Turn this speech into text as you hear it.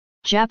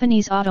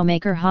Japanese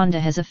automaker Honda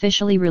has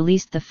officially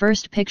released the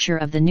first picture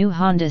of the new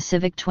Honda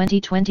Civic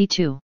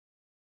 2022.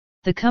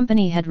 The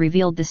company had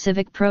revealed the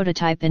Civic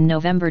prototype in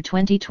November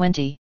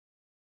 2020.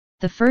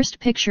 The first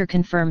picture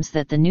confirms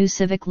that the new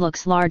Civic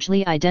looks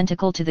largely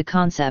identical to the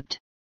concept.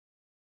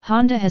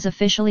 Honda has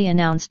officially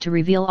announced to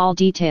reveal all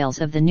details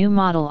of the new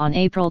model on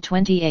April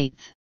 28.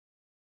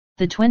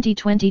 The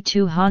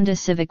 2022 Honda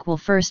Civic will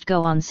first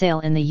go on sale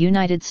in the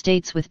United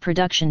States with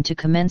production to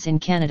commence in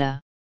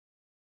Canada.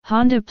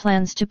 Honda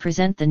plans to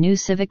present the new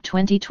Civic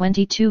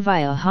 2022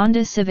 via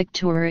Honda Civic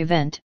Tour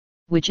event,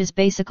 which is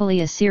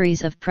basically a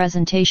series of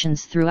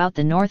presentations throughout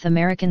the North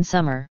American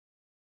summer.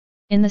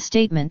 In the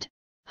statement,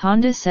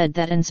 Honda said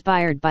that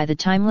inspired by the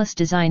timeless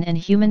design and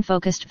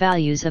human-focused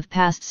values of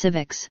past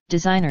Civics,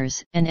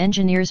 designers and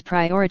engineers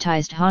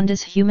prioritized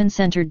Honda's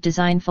human-centered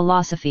design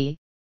philosophy,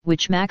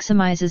 which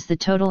maximizes the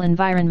total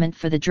environment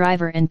for the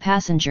driver and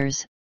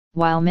passengers,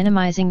 while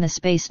minimizing the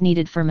space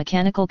needed for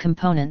mechanical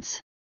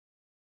components.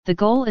 The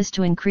goal is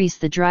to increase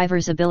the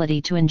driver's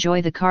ability to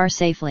enjoy the car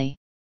safely.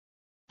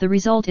 The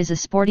result is a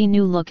sporty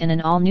new look and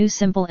an all-new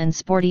simple and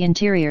sporty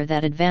interior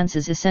that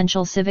advances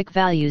essential Civic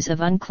values of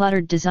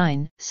uncluttered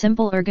design,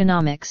 simple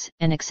ergonomics,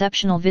 and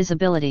exceptional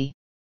visibility.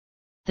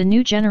 The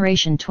new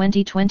generation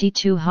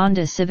 2022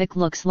 Honda Civic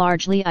looks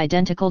largely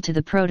identical to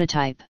the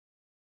prototype.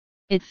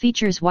 It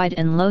features wide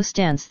and low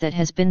stance that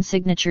has been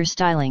signature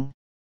styling.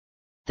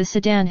 The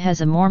sedan has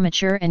a more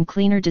mature and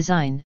cleaner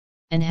design,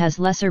 and has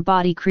lesser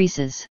body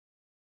creases.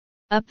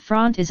 Up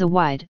front is a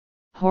wide,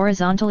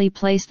 horizontally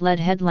placed LED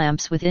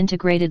headlamps with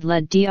integrated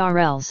LED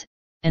DRLs,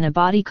 and a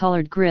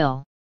body-colored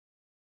grille.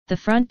 The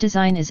front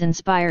design is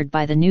inspired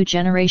by the new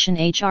generation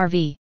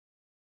HR-V.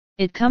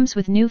 It comes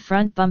with new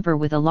front bumper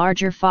with a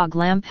larger fog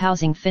lamp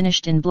housing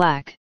finished in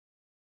black.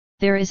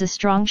 There is a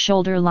strong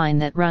shoulder line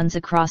that runs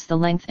across the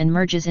length and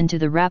merges into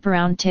the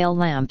wraparound tail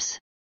lamps.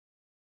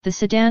 The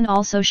sedan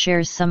also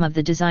shares some of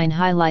the design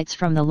highlights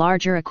from the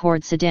larger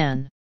Accord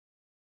sedan.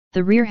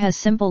 The rear has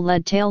simple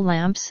LED tail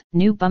lamps,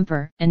 new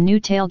bumper, and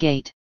new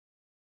tailgate.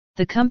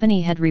 The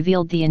company had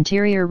revealed the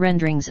interior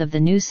renderings of the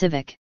new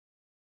Civic.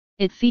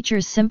 It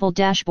features simple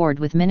dashboard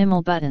with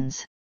minimal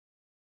buttons.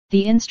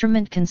 The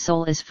instrument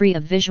console is free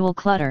of visual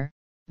clutter,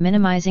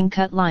 minimizing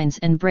cut lines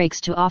and brakes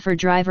to offer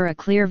driver a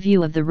clear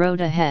view of the road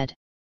ahead.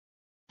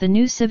 The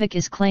new Civic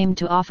is claimed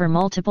to offer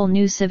multiple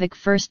new Civic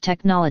First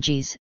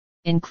technologies,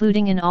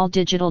 including an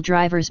all-digital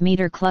driver's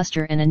meter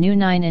cluster and a new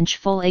 9-inch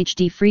Full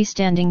HD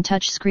freestanding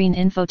touchscreen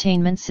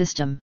infotainment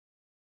system.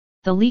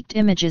 The leaked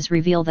images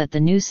reveal that the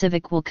new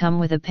Civic will come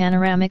with a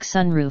panoramic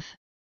sunroof.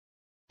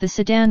 The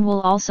sedan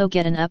will also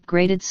get an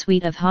upgraded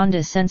suite of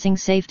Honda sensing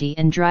safety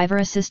and driver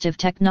assistive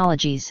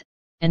technologies,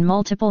 and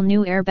multiple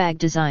new airbag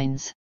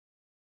designs.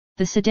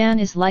 The sedan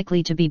is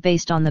likely to be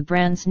based on the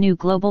brand's new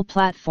global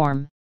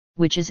platform,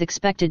 which is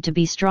expected to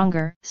be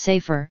stronger,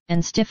 safer,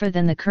 and stiffer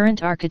than the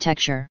current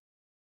architecture.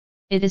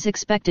 It is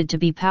expected to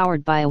be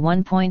powered by a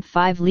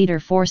 1.5-liter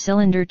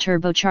four-cylinder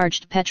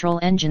turbocharged petrol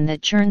engine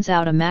that churns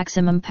out a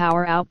maximum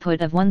power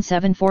output of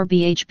 174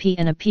 bhp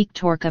and a peak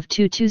torque of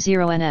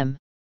 220 Nm.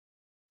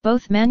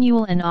 Both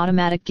manual and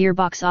automatic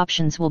gearbox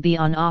options will be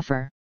on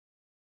offer.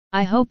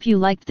 I hope you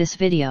liked this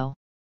video.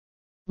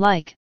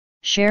 Like,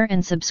 share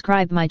and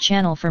subscribe my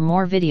channel for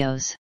more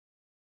videos.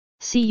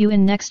 See you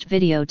in next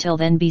video. Till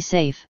then, be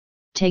safe,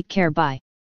 take care, bye.